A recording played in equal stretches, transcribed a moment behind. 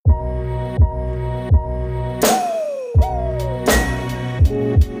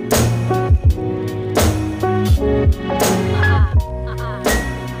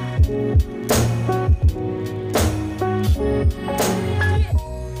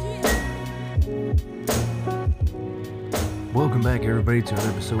Welcome back, everybody, to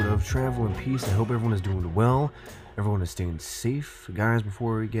another episode of Travel in Peace. I hope everyone is doing well. Everyone is staying safe. Guys,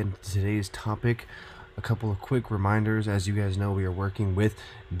 before we get into today's topic, a couple of quick reminders. As you guys know, we are working with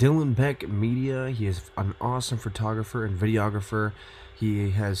Dylan Beck Media. He is an awesome photographer and videographer. He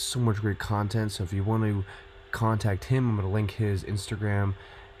has so much great content, so if you want to contact him, I'm going to link his Instagram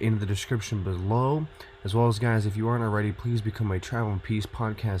in the description below. As well as, guys, if you aren't already, please become a Travel in Peace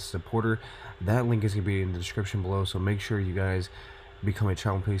podcast supporter. That link is going to be in the description below, so make sure you guys become a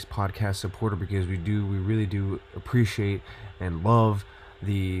Travel in Peace podcast supporter, because we really do appreciate and love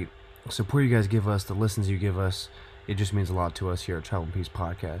the support you guys give us, the listens you give us. It just means a lot to us here at Travel in Peace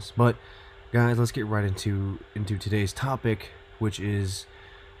podcast. But guys, let's get right into today's topic, which is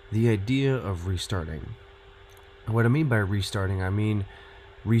the idea of restarting. What I mean by restarting, I mean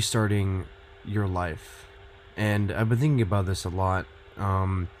restarting your life. And I've been thinking about this a lot.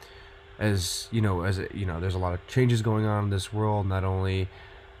 There's a lot of changes going on in this world, not only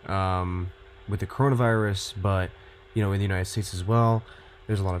with the coronavirus, but in the United States as well.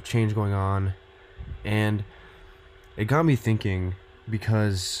 There's a lot of change going on, and it got me thinking,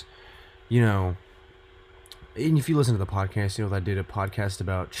 because and if you listen to the podcast, that I did a podcast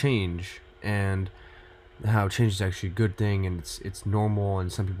about change and how change is actually a good thing, and it's normal,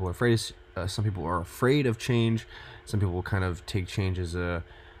 and some people are afraid of change. Some people kind of take change as a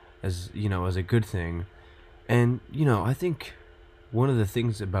good thing. And I think one of the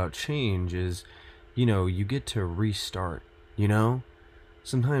things about change is you get to restart.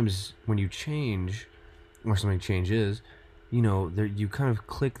 Sometimes when you change, or something changes, you kind of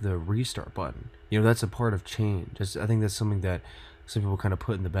click the restart button. That's a part of change. I think that's something that some people kind of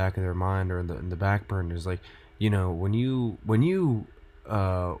put in the back of their mind, or in the back burner. Is like, when you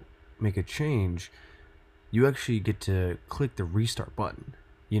make a change, you actually get to click the restart button.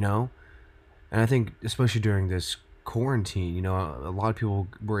 And I think especially during this quarantine, a lot of people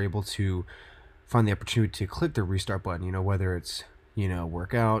were able to find the opportunity to click the restart button, whether it's,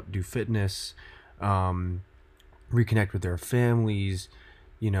 work out, do fitness, reconnect with their families.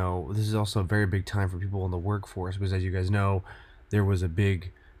 This is also a very big time for people in the workforce, because as you guys know, there was a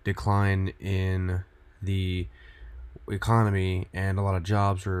big decline in the economy, and a lot of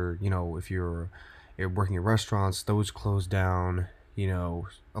jobs were, if you're working in restaurants, those closed down. A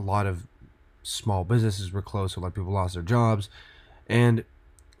lot of small businesses were closed, so a lot of people lost their jobs, and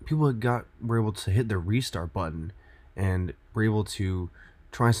people were able to hit the restart button, and were able to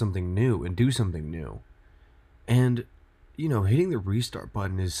try something new and do something new. And hitting the restart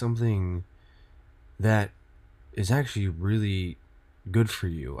button is something that is actually really good for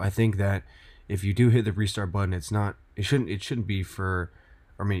you. I think that if you do hit the restart button, it shouldn't be for,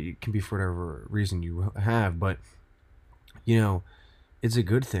 it can be for whatever reason you have, but it's a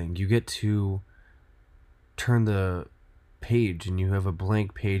good thing. You get to turn the page, and you have a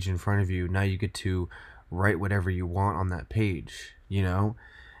blank page in front of you. Now you get to write whatever you want on that page,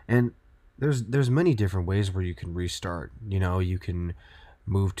 and there's many different ways where you can restart. You can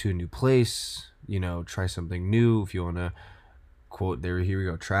move to a new place, try something new. If you want to quote, here we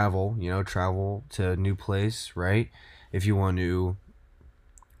go, travel to a new place, right? If you want to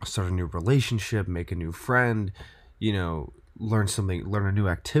start a new relationship, make a new friend, learn a new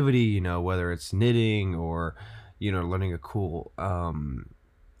activity, whether it's knitting, or learning a cool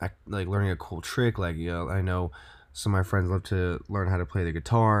learning a cool trick. Like, I know some of my friends love to learn how to play the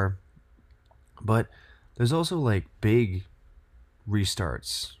guitar. But there's also like big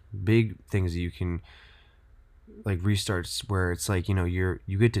restarts, big things that you can, like restarts where it's like, you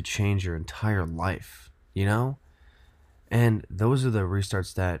get to change your entire life, and those are the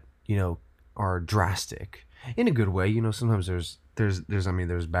restarts that are drastic in a good way. Sometimes there's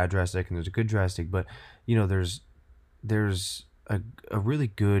bad drastic and there's a good drastic, but there's a really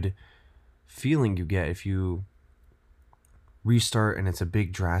good feeling you get if you restart, and it's a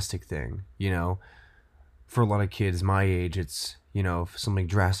big drastic thing. For a lot of kids my age, it's something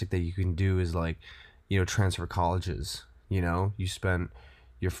drastic that you can do is like transfer colleges. You spent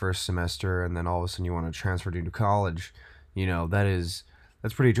your first semester, and then all of a sudden you want to transfer to new college. That's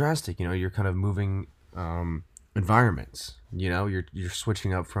pretty drastic. You're kind of moving environments. You're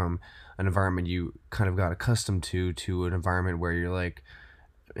switching up from an environment you kind of got accustomed to an environment where you're like,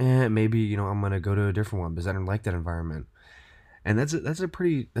 maybe I'm gonna go to a different one because I don't like that environment. And that's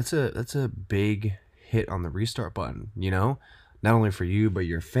a big hit on the restart button. Not only for you but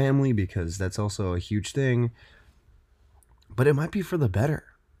your family, because that's also a huge thing. But it might be for the better.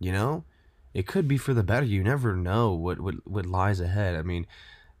 It could be for the better. You never know what lies ahead. I mean,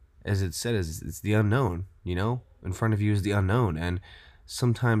 as it said, it's the unknown. In front of you is the unknown, and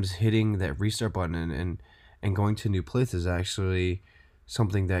sometimes hitting that restart button and and going to a new place is actually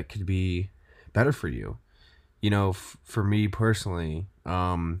something that could be better for you. For me personally,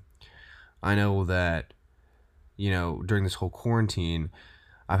 I know that, during this whole quarantine,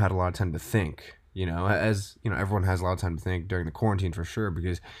 I've had a lot of time to think, as, everyone has a lot of time to think during the quarantine for sure,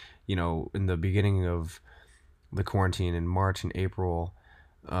 because, in the beginning of the quarantine in March and April,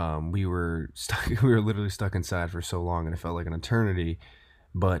 we were stuck, we were literally stuck inside for so long and it felt like an eternity.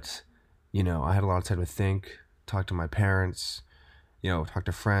 But, I had a lot of time to think, talk to my parents, talk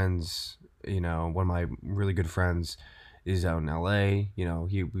to friends. One of my really good friends is out in LA.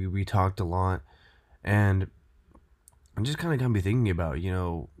 We talked a lot, and it just kind of got me thinking about,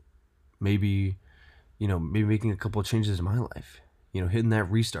 maybe, maybe making a couple of changes in my life, hitting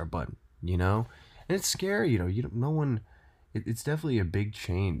that restart button, and it's scary, no one, it's definitely a big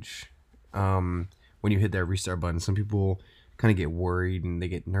change. When you hit that restart button, some people kind of get worried and they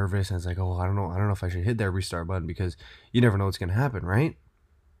get nervous, and it's like, oh, I don't know if I should hit that restart button, because you never know what's going to happen, right?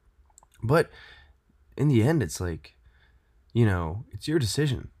 But in the end, it's like, it's your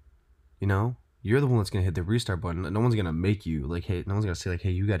decision. You're the one that's gonna hit the restart button. No one's gonna make you, like, hey, no one's gonna say, like,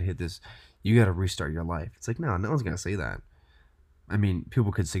 hey, you gotta hit this, you gotta restart your life. It's like, no one's gonna say that. I mean,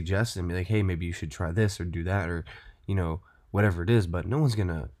 people could suggest and be like, hey, maybe you should try this or do that, or whatever it is, but no one's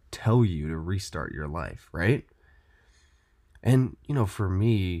gonna tell you to restart your life, right? And for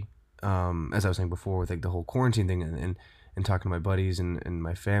me, as I was saying before, with like the whole quarantine thing, and talking to my buddies and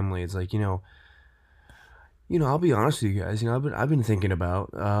my family, it's like, I'll be honest with you guys. I've been thinking about,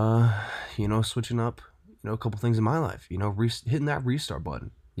 switching up, a couple things in my life. Hitting that restart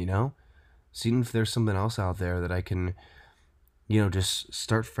button. Seeing if there's something else out there that I can, just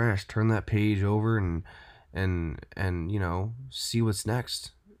start fresh, turn that page over, and see what's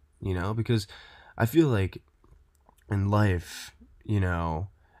next. Because I feel like in life, and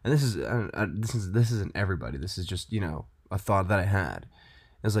this isn't everybody. This is just a thought that I had.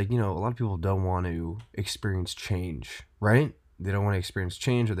 It's like, a lot of people don't want to experience change, right? They don't want to experience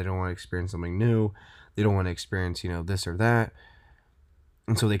change, or they don't want to experience something new. They don't want to experience, this or that.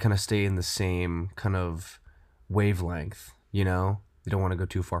 And so they kind of stay in the same kind of wavelength, They don't want to go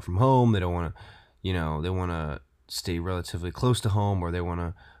too far from home. They don't want to, they want to stay relatively close to home, or they want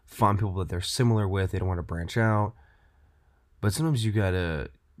to find people that they're similar with. They don't want to branch out. But sometimes you gotta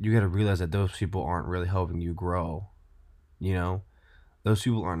realize that those people aren't really helping you grow, Those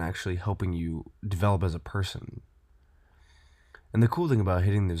people aren't actually helping you develop as a person. And the cool thing about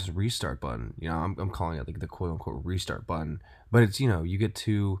hitting this restart button, I'm calling it like the quote unquote restart button, but it's, you get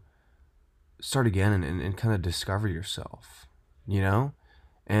to start again and kind of discover yourself,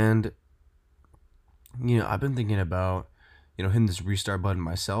 And, I've been thinking about, hitting this restart button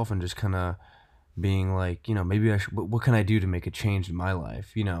myself and just kind of being like, maybe I should, what can I do to make a change in my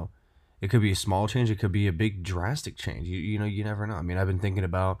life? It could be a small change. It could be a big drastic change. You never know. I mean, I've been thinking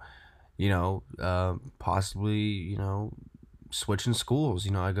about, possibly, switching schools.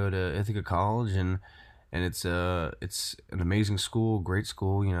 I go to Ithaca College, and it's an amazing school, great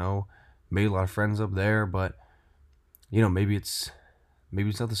school. Made a lot of friends up there, but maybe it's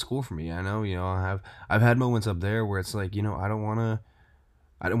not the school for me. I know, I've had moments up there where it's like, I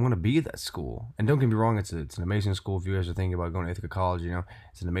don't want to be at that school. And don't get me wrong, it's an amazing school. If you guys are thinking about going to Ithaca College,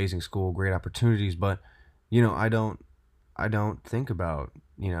 it's an amazing school, great opportunities. But I don't think about,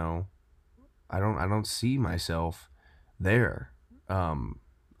 I don't see myself there.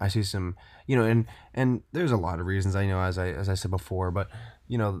 I see some, and there's a lot of reasons, I know, as I said before, but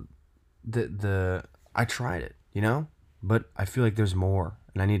the I tried it, but I feel like there's more,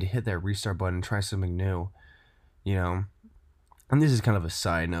 and I need to hit that restart button and try something new, And this is kind of a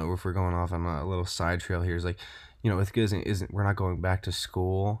side note, if we're going off on a little side trail here. Is like, Ithaca isn't we're not going back to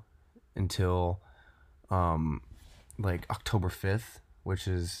school until, like October 5th, which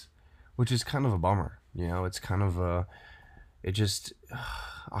is kind of a bummer. It's kind of it just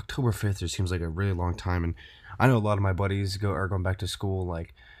October 5th just seems like a really long time, and I know a lot of my buddies are going back to school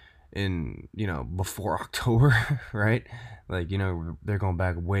like in before October, right? Like they're going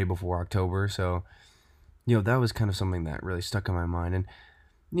back way before October, so. That was kind of something that really stuck in my mind, and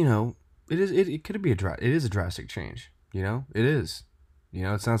it could be it is a drastic change. It is.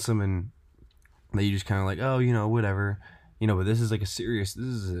 It's not something that you just kind of like, oh, whatever. But this is like this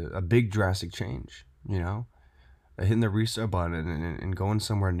is a big drastic change. Hitting the restart button and going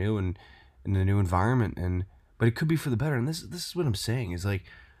somewhere new and in a new environment, but it could be for the better. And this is what I'm saying is like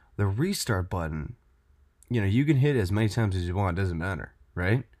the restart button. You can hit it as many times as you want. It doesn't matter,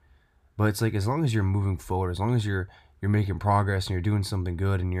 right? But it's like, as long as you're moving forward, as long as you're making progress and you're doing something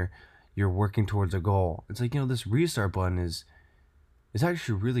good and you're working towards a goal, it's like, this restart button is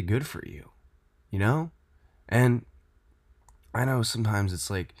actually really good for you, And I know sometimes it's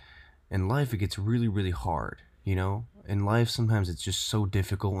like in life it gets really, really hard, you know? In life sometimes it's just so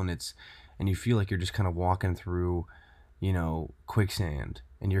difficult, and you feel like you're just kind of walking through, quicksand,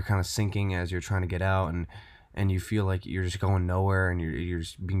 and you're kind of sinking as you're trying to get out, and you feel like you're just going nowhere, and you're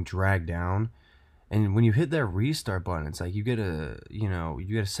just being dragged down. And when you hit that restart button, it's like you get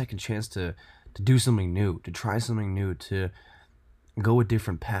a second chance to do something new, to try something new, to go a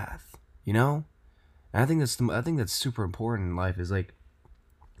different path, you know? And I think that's super important in life, is like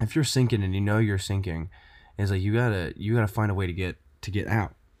if you're sinking and you know you're sinking, it's like you gotta find a way to get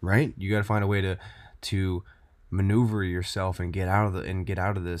out, right? You gotta find a way to maneuver yourself and get out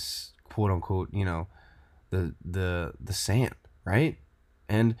of this quote unquote, the sand, right?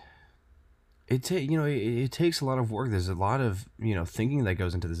 And it takes a lot of work. There's a lot of thinking that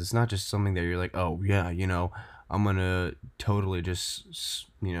goes into this. It's not just something that you're like, oh yeah, I'm gonna totally just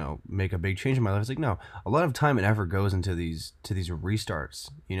make a big change in my life. It's like, no, a lot of time and effort goes into these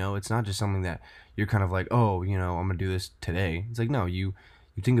restarts. It's not just something that you're kind of like, oh, I'm gonna do this today. It's like, no, you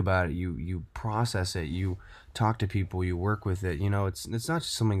think about it, you process it, you talk to people, you work with it. It's not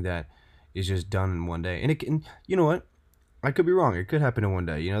just something that is just done in one day. And it can, you know what? I could be wrong. It could happen in one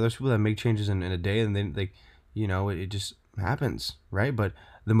day. There's people that make changes in a day, and then like, it just happens, right? But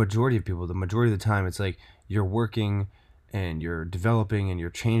the majority of people, the majority of the time, it's like you're working and you're developing and you're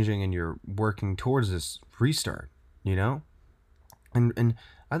changing and you're working towards this restart, you know? And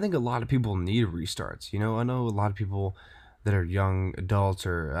I think a lot of people need restarts. I know a lot of people that are young adults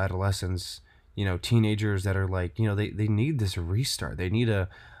or adolescents, teenagers that are like, they need this restart. They need a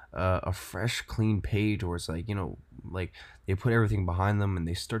fresh, clean page where it's like, like they put everything behind them and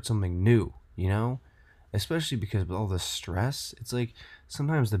they start something new, especially because with all the stress, it's like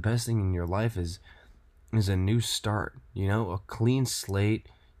sometimes the best thing in your life is a new start, a clean slate,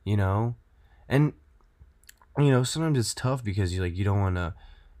 you know, and sometimes it's tough because you don't want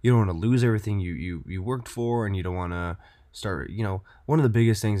to lose everything you worked for, and you don't want to start, one of the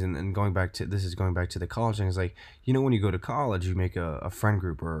biggest things, and going back to the college thing, is like, when you go to college, you make a friend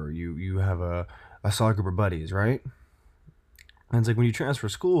group, or you have a solid group of buddies, right? And it's like when you transfer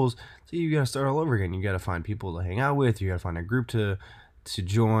schools, so you gotta start all over again. You gotta find people to hang out with. You gotta find a group to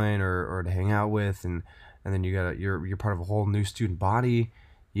join, or to hang out with, and then you're part of a whole new student body.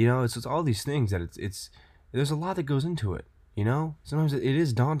 It's all these things that it's there's a lot that goes into it. Sometimes it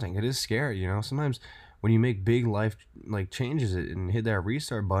is daunting. It is scary. Sometimes when you make big life like changes and hit that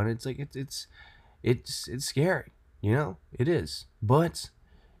restart button, it's like it's scary. It is, but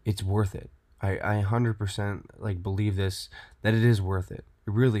it's worth it. I 100% like believe this, that it is worth it.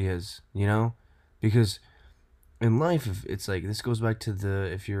 It really is, because in life, if it's like, this goes back to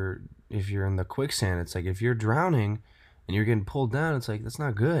the, if you're in the quicksand, it's like if you're drowning and you're getting pulled down, it's like that's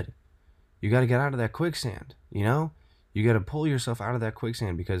not good. You got to get out of that quicksand, You got to pull yourself out of that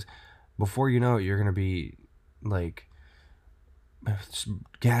quicksand, because before you know it, you're going to be like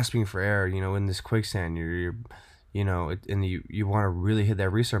gasping for air, in this quicksand. And you want to really hit that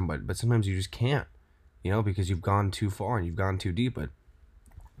restart button, but sometimes you just can't, because you've gone too far and you've gone too deep. But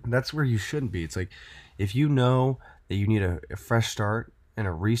that's where you shouldn't be. It's like, if you know that you need a fresh start and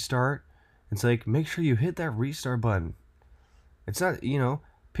a restart, it's like, make sure you hit that restart button. It's not,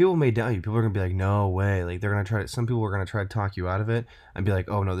 people may doubt you. People are gonna be like, no way. Like, they're gonna try to. Some people are gonna try to talk you out of it and be like,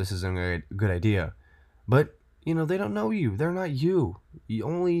 oh no, this isn't a good idea. But they don't know you. They're not you.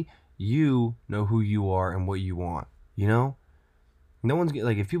 Only you know who you are and what you want. No one's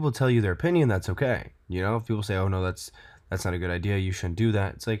like, if people tell you their opinion, that's okay. If people say, oh no, that's not a good idea, you shouldn't do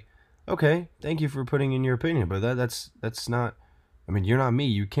that. It's like, okay, thank you for putting in your opinion, but that's not. I mean, you're not me.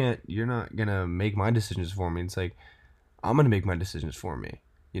 You're not gonna make my decisions for me. It's like, I'm gonna make my decisions for me.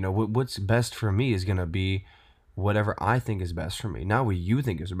 What's best for me is gonna be whatever I think is best for me, not what you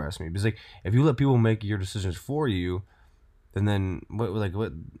think is best for me. Because like, if you let people make your decisions for you, then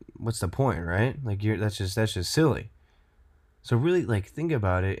what's the point, right? Like, that's just silly. So really, like, think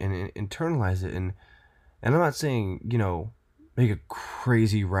about it and internalize it, and I'm not saying make a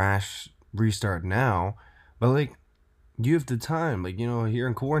crazy rash restart now, but like, you have the time. Like, here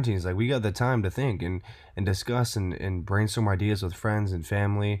in quarantine, it's like we got the time to think and discuss and brainstorm ideas with friends and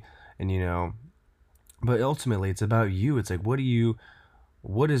family, and but ultimately it's about you. It's like, what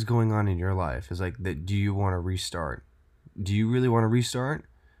is going on in your life? It's like, that, do you want to restart? Do you really want to restart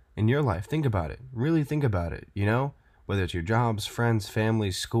in your life? Think about it. Really think about it, whether it's your jobs, friends,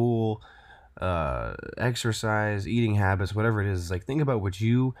 family, school, exercise, eating habits, whatever it is. It's like, think about what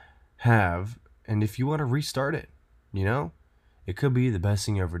you have, and if you want to restart it, it could be the best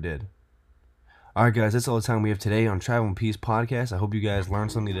thing you ever did. All right, guys, that's all the time we have today on Travel in Peace podcast. I hope you guys learned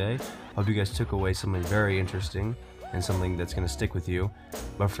something today. I hope you guys took away something very interesting and something that's going to stick with you.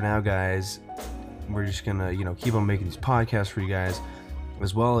 But for now, guys, we're just going to, keep on making these podcasts for you guys.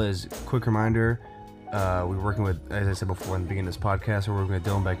 As well as, quick reminder, we're working with, as I said before in the beginning of this podcast, we're working with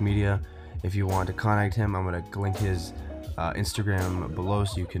Dylan Beck Media. If you want to contact him, I'm going to link his Instagram below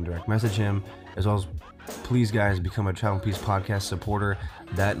so you can direct message him. As well as, please, guys, become a Travel in Peace podcast supporter.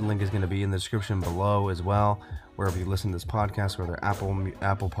 That link is going to be in the description below as well, wherever you listen to this podcast, whether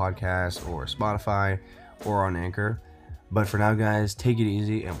Apple Podcasts or Spotify or on Anchor. But for now, guys, take it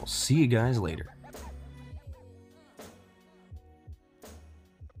easy, and we'll see you guys later.